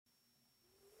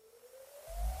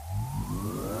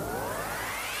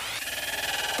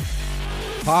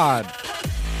Pod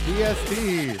TST.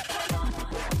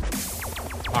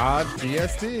 Pod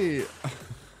TST.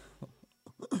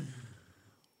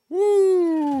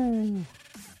 Woo!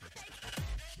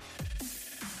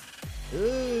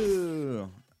 Ooh.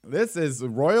 This is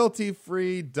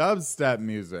royalty-free dubstep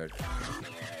music.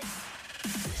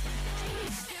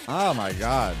 Oh my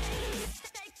God.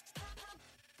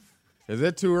 Is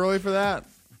it too early for that?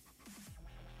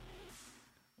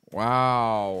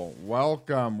 Wow.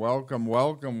 Welcome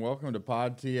to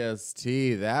Pod TST.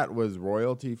 That was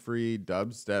royalty-free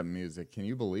dubstep music. Can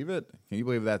you believe it? Can you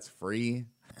believe that's free?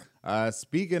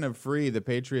 Speaking of free, the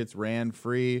Patriots ran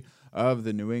free of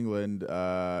the New England,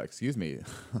 the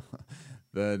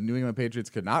New England Patriots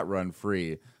could not run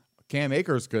free. Cam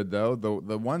Akers could, though.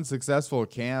 The one successful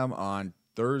Cam on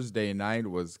Thursday night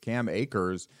was Cam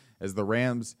Akers, as the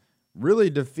Rams really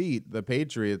defeat the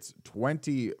Patriots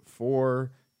 24-3.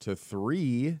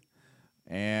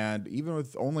 And even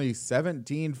with only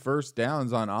 17 first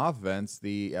downs on offense,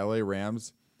 the LA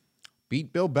Rams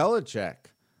beat Bill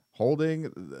Belichick,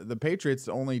 holding the Patriots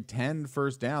to only 10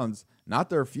 first downs, not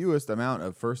their fewest amount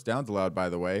of first downs allowed, by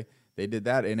the way. They did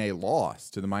that in a loss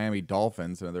to the Miami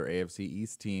Dolphins, another AFC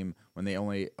East team, when they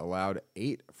only allowed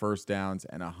 8 first downs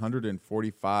and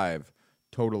 145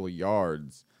 total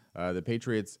yards. The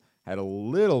Patriots had a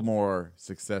little more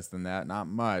success than that, not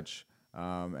much,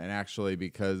 and actually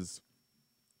because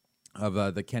of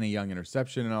the Kenny Young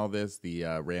interception and all this, the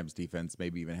Rams defense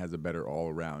maybe even has a better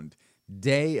all-around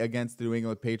day against the New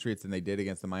England Patriots than they did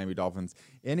against the Miami Dolphins.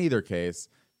 In either case,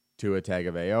 Tua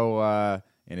Tagovailoa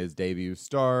in his debut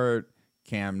start,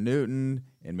 Cam Newton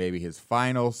in maybe his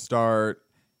final start,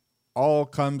 all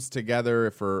comes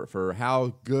together for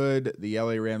how good the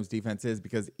LA Rams defense is,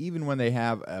 because even when they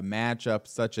have a matchup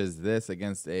such as this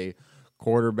against a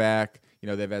quarterback, you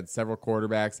know, they've had several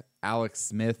quarterbacks, Alex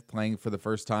Smith playing for the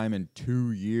first time in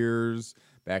 2 years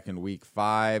back in week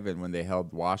 5, and when they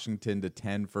held Washington to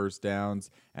 10 first downs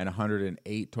and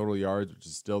 108 total yards, which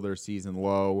is still their season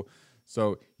low.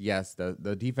 So, yes,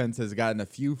 the defense has gotten a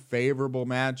few favorable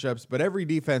matchups, but every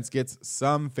defense gets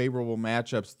some favorable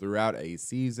matchups throughout a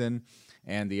season,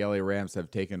 and the LA Rams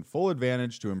have taken full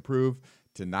advantage to improve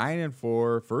to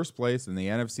 9-4, first place in the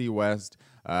NFC West.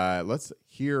 Let's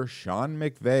hear Sean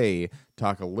McVay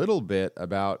talk a little bit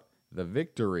about the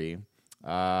victory.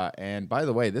 And by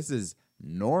the way, this is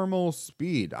normal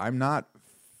speed. I'm not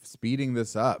speeding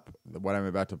this up, what I'm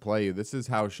about to play you. This is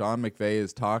how Sean McVay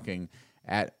is talking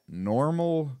at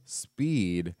normal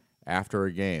speed after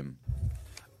a game.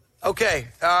 Okay,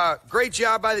 great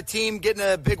job by the team getting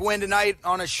a big win tonight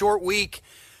on a short week.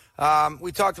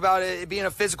 We talked about it being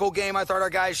a physical game. I thought our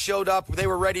guys showed up. They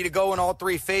were ready to go in all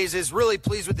 3 phases. Really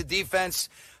pleased with the defense.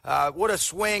 What a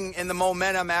swing in the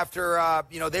momentum after,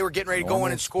 they were getting ready to go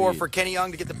in and score for Kenny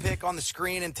Young to get the pick on the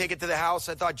screen and take it to the house.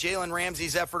 I thought Jalen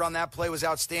Ramsey's effort on that play was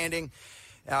outstanding.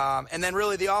 And then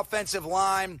really the offensive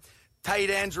line,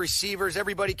 tight ends, receivers,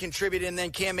 everybody contributed, and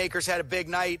then Cam Akers had a big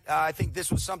night. I think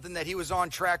this was something that he was on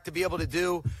track to be able to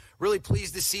do. Really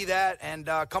pleased to see that, and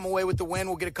come away with the win.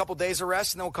 We'll get a couple days of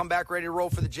rest, and then we'll come back ready to roll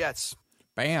for the Jets.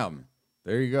 Bam.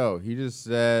 There you go. He just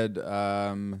said,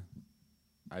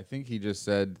 I think he just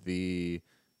said the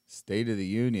State of the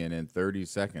Union in 30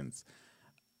 seconds.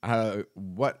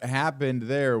 What happened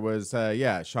there was,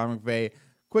 Sean McVay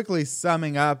quickly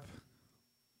summing up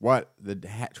what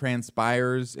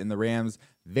transpires in the Rams'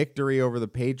 victory over the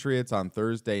Patriots on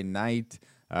Thursday night,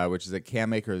 which is that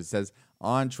Cam Akers says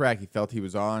on track. He felt he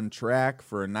was on track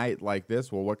for a night like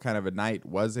this. Well, what kind of a night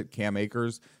was it? Cam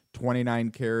Akers, 29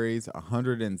 carries,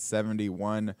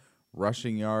 171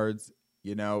 rushing yards.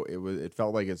 You know, it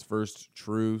felt like his first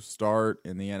true start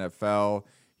in the NFL.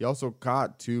 He also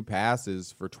caught 2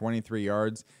 passes for 23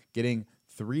 yards, getting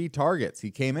 3 targets.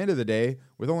 He came into the day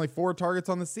with only 4 targets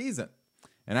on the season.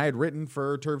 And I had written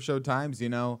for Turf Show Times,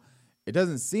 it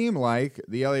doesn't seem like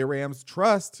the LA Rams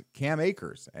trust Cam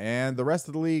Akers. And the rest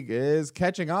of the league is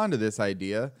catching on to this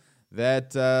idea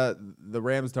that the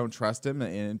Rams don't trust him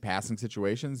in passing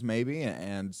situations, maybe.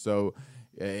 And so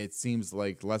it seems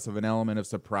like less of an element of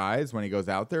surprise when he goes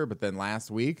out there. But then last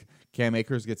week, Cam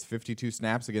Akers gets 52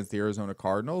 snaps against the Arizona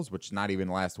Cardinals, which not even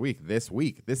last week, this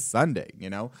Sunday,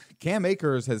 Cam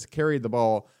Akers has carried the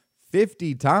ball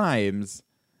 50 times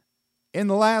in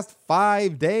the last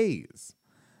 5 days.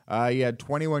 He had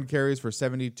 21 carries for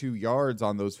 72 yards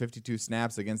on those 52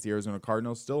 snaps against the Arizona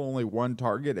Cardinals. Still only 1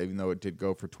 target, even though it did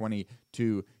go for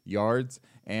 22 yards.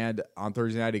 And on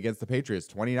Thursday night against the Patriots,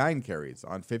 29 carries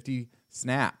on 50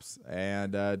 snaps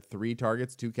and 3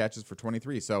 targets, 2 catches for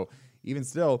 23. So even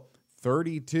still,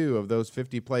 32 of those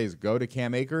 50 plays go to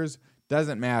Cam Akers.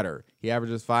 Doesn't matter. He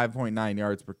averages 5.9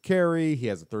 yards per carry. He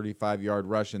has a 35-yard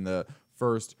rush in the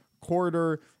first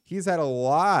quarter. He's had a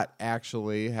lot,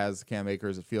 actually, has Cam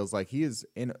Akers. It feels like he is,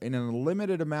 in a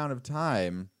limited amount of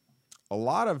time, a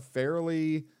lot of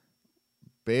fairly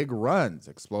big runs,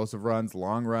 explosive runs,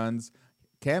 long runs.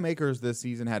 Cam Akers this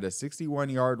season had a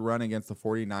 61-yard run against the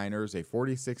 49ers, a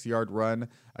 46-yard run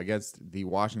against the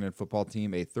Washington football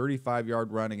team, a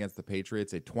 35-yard run against the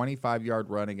Patriots, a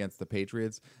 25-yard run against the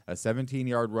Patriots, a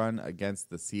 17-yard run against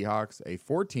the Seahawks, a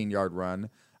 14-yard run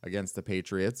against the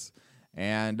Patriots,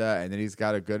 and then he's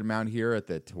got a good amount here at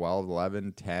the 12,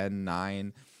 11, 10,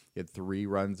 9. He had 3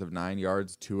 runs of 9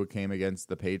 yards. 2 came against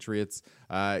the Patriots.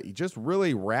 He just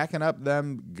really racking up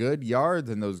them good yards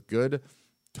and those good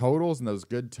totals and those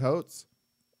good totes.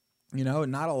 You know,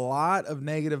 not a lot of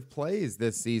negative plays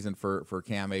this season for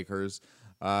Cam Akers.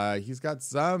 He's got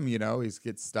some, you know, he's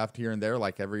gets stuffed here and there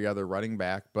like every other running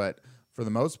back, but for the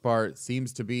most part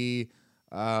seems to be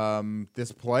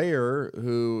this player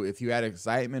who, if you had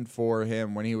excitement for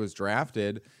him when he was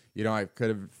drafted, you know, I could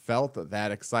have felt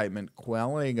that excitement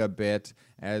quelling a bit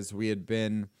as we had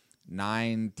been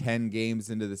 9-10 games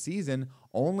into the season,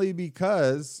 only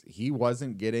because he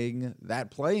wasn't getting that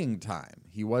playing time.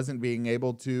 He wasn't being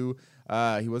able to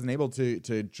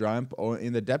to jump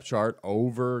in the depth chart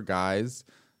over guys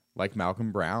like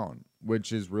Malcolm Brown,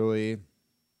 which is really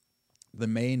the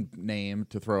main name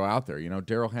to throw out there. You know,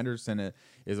 Darrell Henderson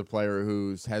is a player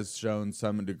who has shown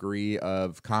some degree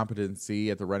of competency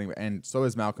at the running, and so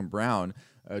is Malcolm Brown,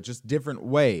 just different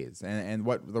ways. And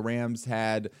what the Rams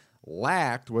had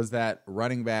lacked was that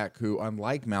running back who,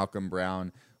 unlike Malcolm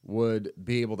Brown, would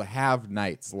be able to have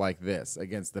nights like this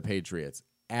against the Patriots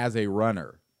as a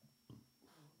runner.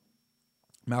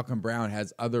 Malcolm Brown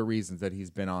has other reasons that he's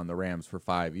been on the Rams for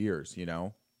 5 years, you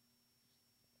know.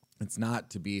 It's not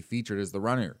to be featured as the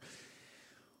runner,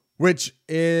 which,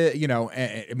 you know,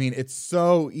 I mean, it's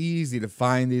so easy to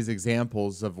find these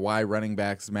examples of why running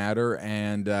backs matter,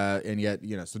 and yet,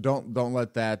 you know, so don't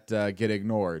let that get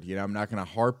ignored. You know, I'm not going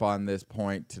to harp on this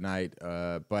point tonight,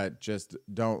 but just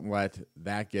don't let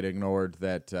that get ignored.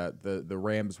 That the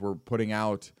Rams were putting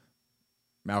out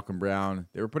Malcolm Brown,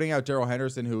 they were putting out Darrell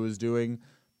Henderson, who was doing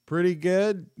pretty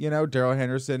good. You know, Darrell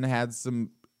Henderson had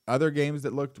some other games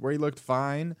that he looked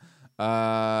fine.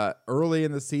 Early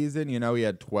in the season, you know, he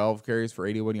had 12 carries for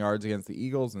 81 yards against the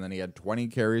Eagles, and then he had 20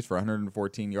 carries for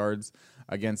 114 yards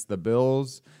against the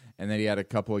Bills, and then he had a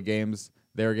couple of games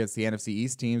there against the NFC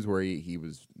East teams where he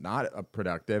was not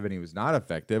productive and he was not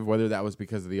effective, whether that was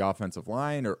because of the offensive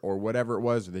line or whatever it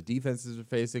was, or the defenses were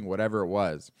facing, whatever it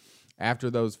was.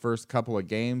 After those first couple of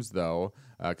games, though,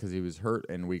 because he was hurt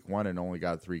in week 1 and only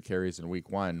got 3 carries in week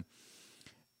 1,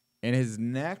 in his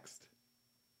next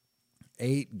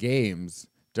 8 games,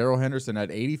 Darrell Henderson had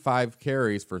 85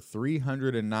 carries for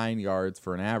 309 yards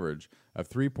for an average of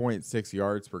 3.6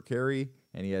 yards per carry,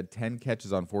 and he had 10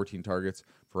 catches on 14 targets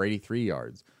for 83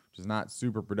 yards, which is not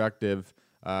super productive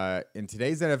in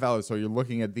today's NFL. So you're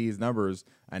looking at these numbers,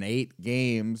 an 8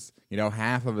 games, you know,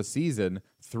 half of a season,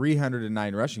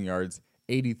 309 rushing yards,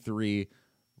 83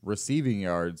 receiving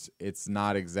yards. It's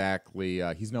not exactly,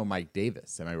 he's no Mike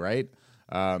Davis, am I right?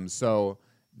 So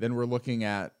then we're looking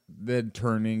at then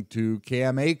turning to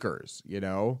Cam Akers, you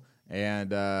know, and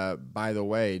by the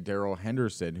way, Darrell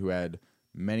Henderson, who had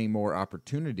many more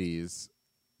opportunities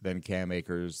than Cam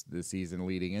Akers this season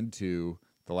leading into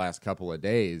the last couple of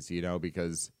days, you know,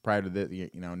 because prior to this, you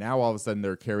know, now all of a sudden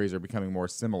their carries are becoming more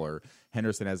similar.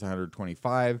 Henderson has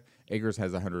 125, Akers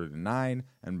has 109,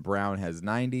 and Brown has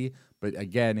 90. But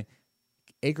again,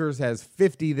 Akers has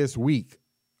 50 this week.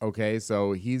 Okay,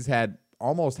 so he's had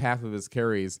almost half of his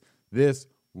carries this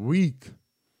week.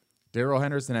 Darrell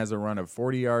Henderson has a run of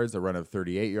 40 yards, a run of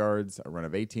 38 yards, a run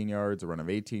of 18 yards, a run of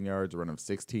 18 yards, a run of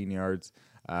 16 yards.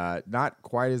 Not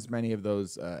quite as many of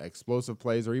those explosive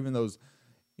plays or even those,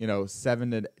 you know,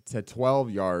 7 to 12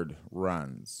 yard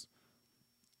runs.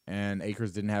 And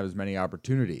Akers didn't have as many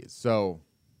opportunities. So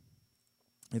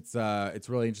it's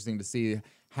really interesting to see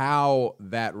how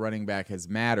that running back has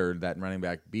mattered, that running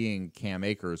back being Cam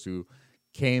Akers, who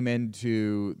came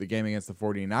into the game against the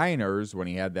 49ers when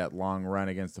he had that long run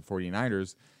against the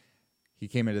 49ers. He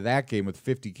came into that game with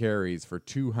 50 carries for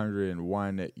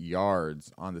 201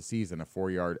 yards on the season, a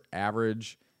 4-yard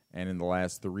average. And in the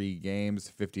last 3 games,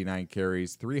 59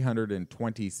 carries,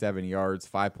 327 yards,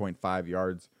 5.5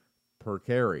 yards per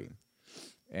carry.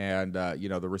 And, you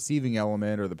know, the receiving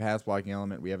element or the pass blocking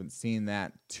element, we haven't seen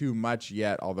that too much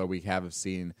yet, although we have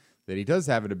seen that he does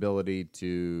have an ability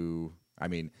to, I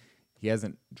mean, he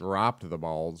hasn't dropped the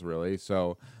balls really.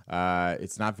 So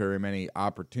it's not very many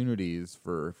opportunities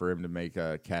for him to make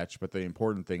a catch. But the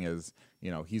important thing is,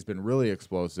 he's been really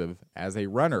explosive as a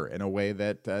runner in a way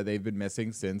that they've been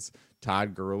missing since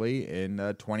Todd Gurley in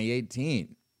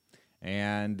 2018.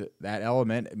 And that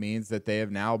element means that they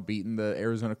have now beaten the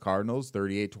Arizona Cardinals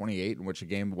 38-28, in which a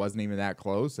game wasn't even that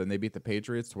close. And they beat the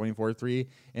Patriots 24-3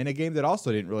 in a game that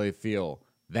also didn't really feel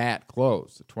that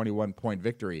close, a 21-point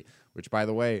victory, which, by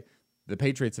the way, the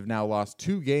Patriots have now lost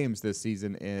 2 games this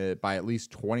season by at least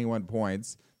 21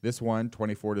 points. This one,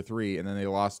 24-3, and then they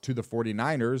lost to the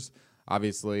 49ers,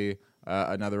 obviously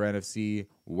another NFC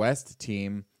West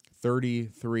team,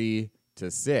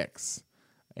 33-6.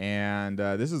 And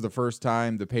this is the first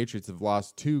time the Patriots have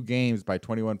lost 2 games by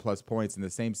 21-plus points in the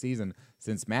same season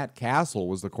since Matt Castle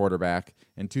was the quarterback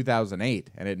in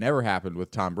 2008. And it never happened with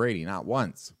Tom Brady, not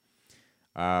once.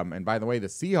 And by the way, the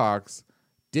Seahawks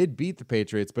did beat the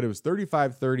Patriots, but it was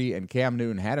 35-30, and Cam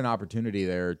Newton had an opportunity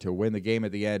there to win the game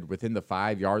at the end within the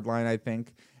 5-yard line, I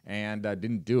think, and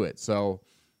didn't do it. So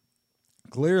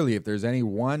clearly, if there's any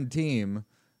one team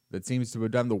that seems to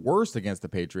have done the worst against the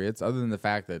Patriots, other than the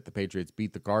fact that the Patriots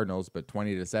beat the Cardinals, but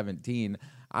 20-17,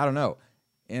 I don't know.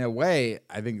 In a way,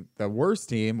 I think the worst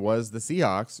team was the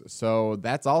Seahawks. So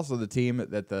that's also the team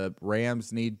that the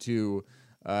Rams need to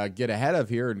get ahead of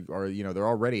here, or they're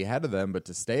already ahead of them, but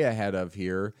to stay ahead of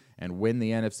here and win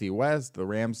the NFC West, the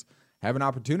Rams have an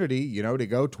opportunity, to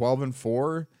go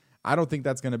 12-4. I don't think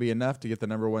that's going to be enough to get the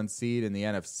number 1 seed in the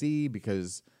NFC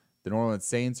because the New Orleans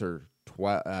Saints are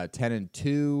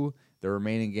 10-2. The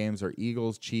remaining games are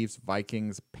Eagles, Chiefs,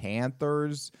 Vikings,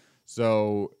 Panthers.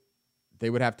 So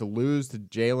they would have to lose to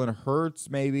Jalen Hurts,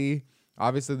 maybe.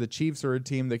 Obviously, the Chiefs are a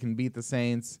team that can beat the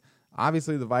Saints.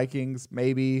 Obviously, the Vikings,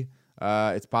 maybe.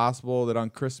 It's possible that on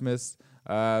Christmas,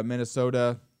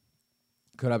 Minnesota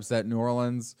could upset New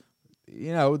Orleans.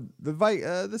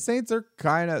 The Saints are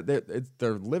kind of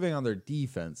they're living on their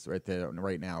defense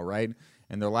right now, right?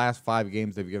 In their last 5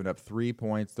 games, they've given up 3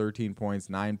 points, 13 points,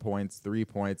 9 points, 3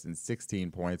 points, and 16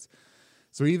 points.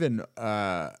 So even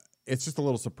it's just a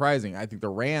little surprising. I think the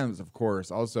Rams, of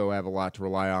course, also have a lot to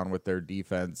rely on with their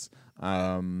defense,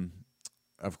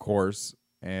 of course.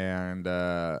 And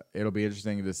it'll be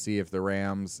interesting to see if the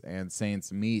Rams and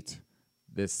Saints meet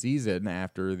this season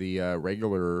after the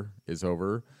regular is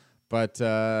over. But,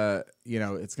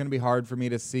 it's going to be hard for me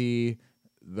to see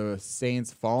the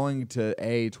Saints falling to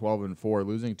 12-4,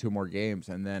 losing 2 more games,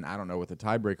 and then I don't know what the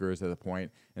tiebreaker is at the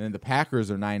point. And then the Packers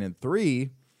are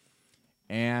 9-3,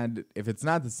 and if it's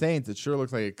not the Saints, it sure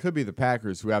looks like it could be the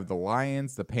Packers, who have the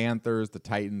Lions, the Panthers, the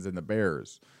Titans, and the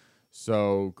Bears.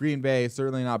 So Green Bay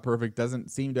certainly not perfect.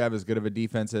 Doesn't seem to have as good of a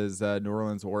defense as New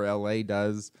Orleans or LA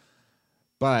does,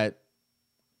 but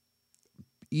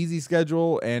easy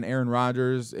schedule, and Aaron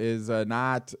Rodgers is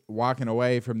not walking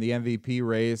away from the MVP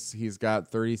race. He's got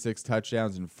 36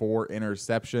 touchdowns and 4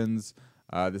 interceptions.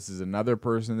 This is another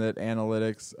person that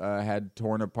analytics had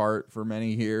torn apart for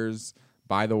many years.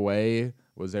 By the way,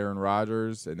 was Aaron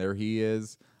Rodgers, and there he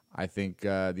is. I think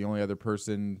the only other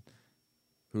person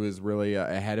who is really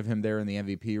ahead of him there in the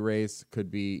MVP race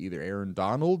could be either Aaron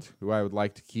Donald, who I would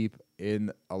like to keep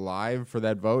alive for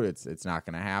that vote. It's not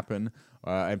going to happen.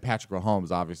 And Patrick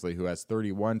Mahomes, obviously, who has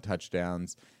 31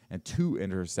 touchdowns and 2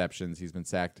 interceptions. He's been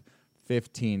sacked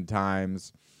 15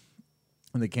 times.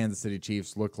 And the Kansas City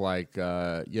Chiefs look like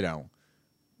a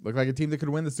team that could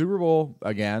win the Super Bowl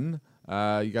again.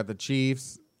 You got the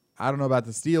Chiefs. I don't know about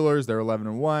the Steelers. They're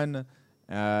 11-1.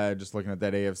 Just looking at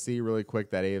that AFC really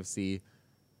quick, that AFC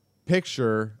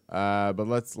picture. But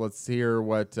let's hear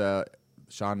what Sean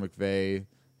McVay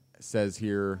says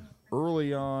here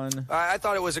early on. I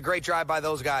thought it was a great drive by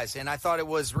those guys, and I thought it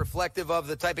was reflective of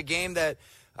the type of game that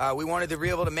we wanted to be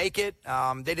able to make it.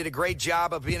 They did a great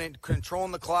job of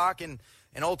controlling the clock and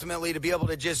ultimately to be able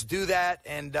to just do that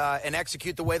and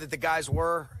execute the way that the guys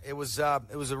were. It was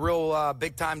a real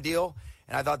big time deal,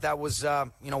 and I thought that was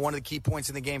one of the key points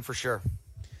in the game for sure.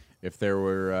 If there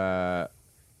were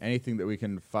anything that we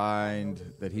can find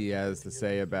that he has to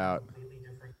say about,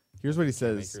 here's what he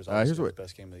says.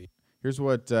 Here's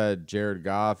what Jared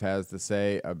Goff has to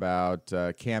say about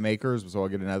Cam Akers. So I'll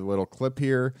get another little clip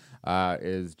here.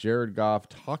 Is Jared Goff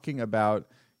talking about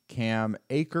Cam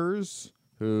Akers,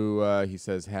 who he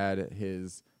says had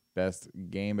his best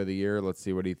game of the year. Let's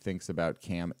see what he thinks about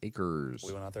Cam Akers.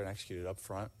 We went out there and executed up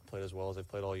front, played as well as they've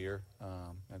played all year.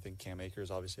 I think Cam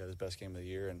Akers obviously had his best game of the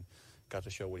year and got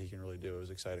to show what he can really do. It was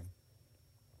exciting.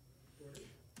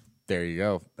 There you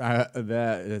go.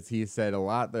 That he said a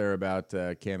lot there about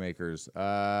Cam Akers.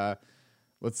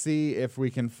 let's see if we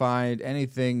can find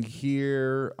anything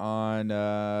here on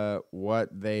what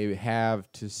they have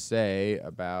to say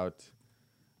about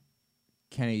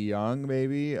Kenny Young,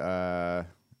 maybe.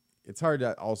 It's hard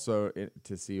to also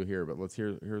to see here, but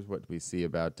here's what we see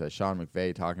about Sean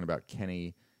McVay talking about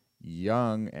Kenny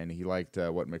Young, and he liked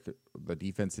what the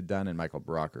defense had done and Michael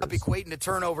Brockers. Up equating to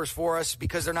turnovers for us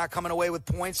because they're not coming away with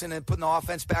points and then putting the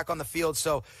offense back on the field.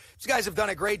 So these guys have done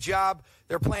a great job.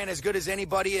 They're playing as good as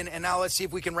anybody, and now let's see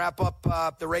if we can wrap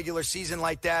up the regular season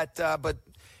like that. But,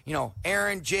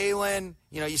 Aaron, Jalen,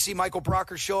 you see Michael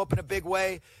Brockers show up in a big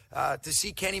way. To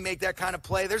see Kenny make that kind of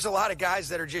play, there's a lot of guys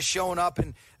that are just showing up,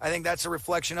 and I think that's a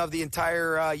reflection of the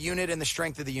entire unit and the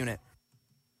strength of the unit.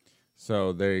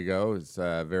 So there you go. He's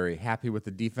very happy with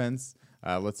the defense.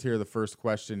 Let's hear the first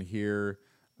question here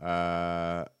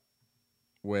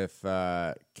with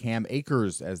Cam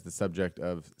Akers as the subject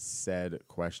of said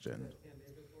question.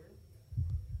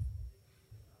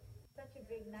 Such a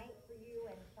big night for you,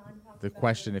 and Sean talked The about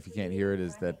question, if you can't hear it,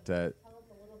 is that tell us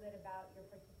a little bit about your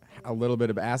participation. a little bit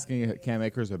of asking Cam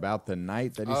Akers about the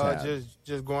night that he's had.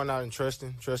 Just going out and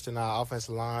trusting our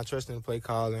offensive line, trusting the play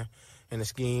calling and the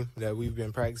scheme that we've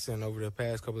been practicing over the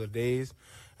past couple of days,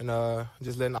 and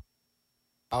just letting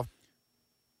off.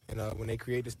 When they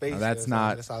create the space. That's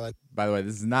all by the way,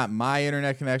 this is not my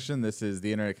internet connection. This is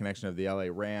the internet connection of the LA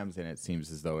Rams, and it seems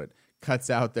as though it cuts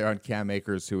out there on Cam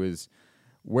Akers, who is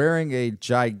wearing a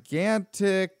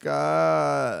gigantic, what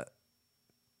are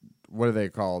they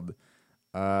called?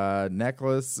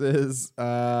 Necklaces.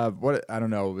 I don't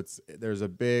know. There's a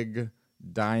big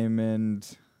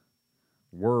diamond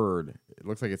word. It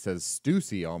looks like it says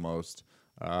Stussy almost.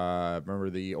 Remember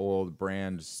the old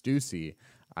brand Stussy?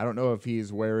 I don't know if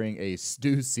he's wearing a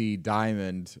Stussy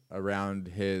diamond around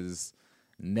his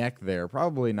neck there.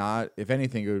 Probably not. If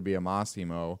anything, it would be a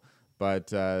Massimo. But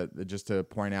just to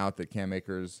point out that Cam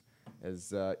Akers,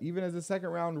 even as a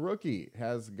second-round rookie,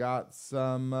 has got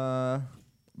some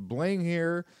bling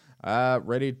here,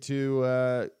 ready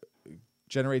to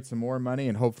generate some more money,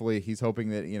 and hopefully he's hoping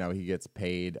that he gets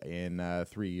paid in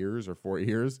 3 years or 4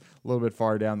 years, a little bit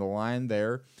far down the line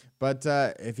there. But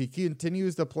if he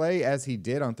continues to play as he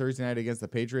did on Thursday night against the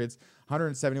Patriots,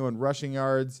 171 rushing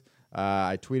yards.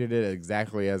 I tweeted it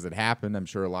exactly as it happened. I'm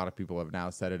sure a lot of people have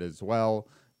now said it as well.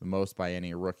 The most by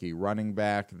any rookie running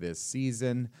back this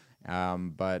season.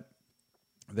 But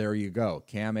there you go.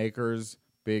 Cam Akers,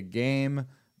 big game.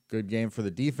 Good game for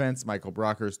the defense. Michael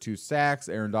Brockers, 2 sacks.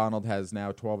 Aaron Donald has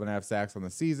now 12.5 sacks on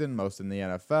the season, most in the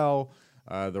NFL.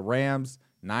 The Rams,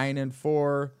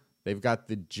 9-4. They've got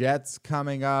the Jets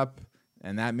coming up,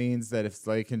 and that means that if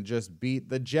they can just beat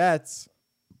the Jets,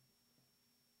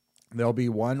 they'll be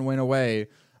 1 win away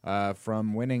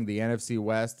from winning the NFC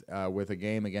West with a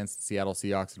game against the Seattle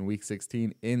Seahawks in Week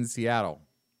 16 in Seattle.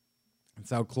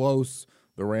 That's how close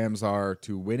the Rams are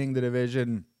to winning the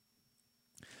division.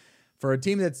 For a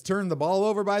team that's turned the ball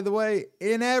over, by the way,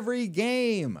 in every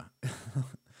game.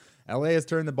 LA has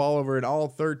turned the ball over in all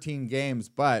 13 games,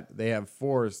 but they have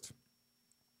forced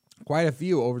quite a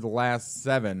few over the last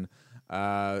 7,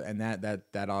 and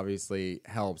that obviously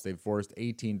helps. They've forced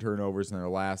 18 turnovers in their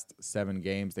last 7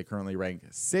 games. They currently rank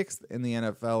 6th in the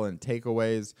NFL in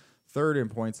takeaways, 3rd in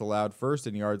points allowed, 1st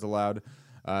in yards allowed,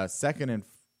 2nd in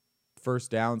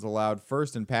first downs allowed,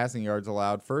 1st in passing yards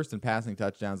allowed, 1st in passing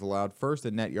touchdowns allowed, 1st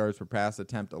in net yards per pass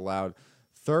attempt allowed,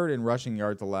 3rd in rushing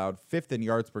yards allowed, 5th in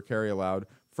yards per carry allowed,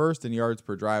 1st in yards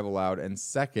per drive allowed, and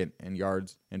 2nd in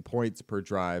yards and points per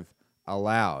drive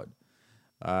allowed.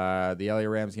 The LA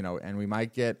Rams, and we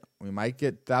might get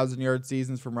 1,000-yard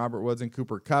seasons from Robert Woods and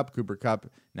Cooper Kupp. Cooper Kupp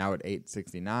now at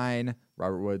 869,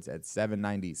 Robert Woods at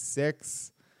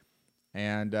 796.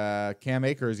 And Cam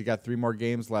Akers, you got 3 more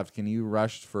games left. Can you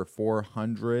rush for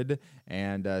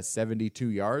 472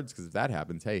 yards? Because if that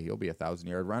happens, hey, he'll be a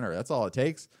 1,000-yard runner. That's all it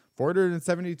takes.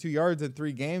 472 yards in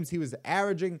 3 games. He was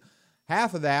averaging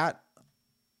half of that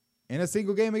in a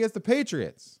single game against the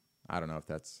Patriots. I don't know if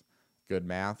that's good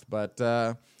math, but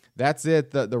that's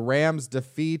it. The Rams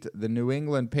defeat the New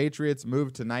England Patriots,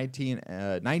 move to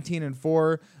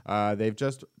 19-4. They've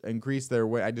just increased their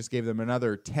win. I just gave them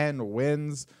another 10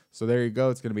 wins. So there you go.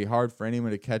 It's going to be hard for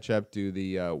anyone to catch up to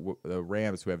the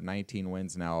Rams, who have 19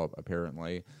 wins now,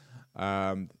 apparently.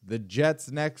 The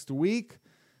Jets next week.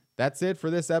 That's it for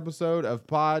this episode of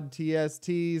Pod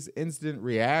TST's instant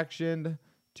reaction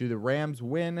to the Rams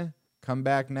win. Come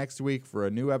back next week for a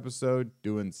new episode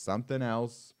doing something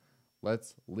else.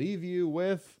 Let's leave you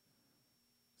with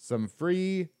some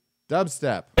free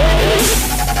dubstep.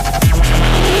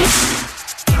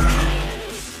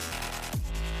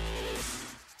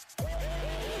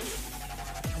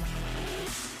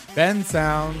 Ben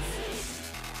Sounds,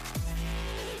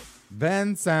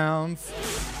 then sounds.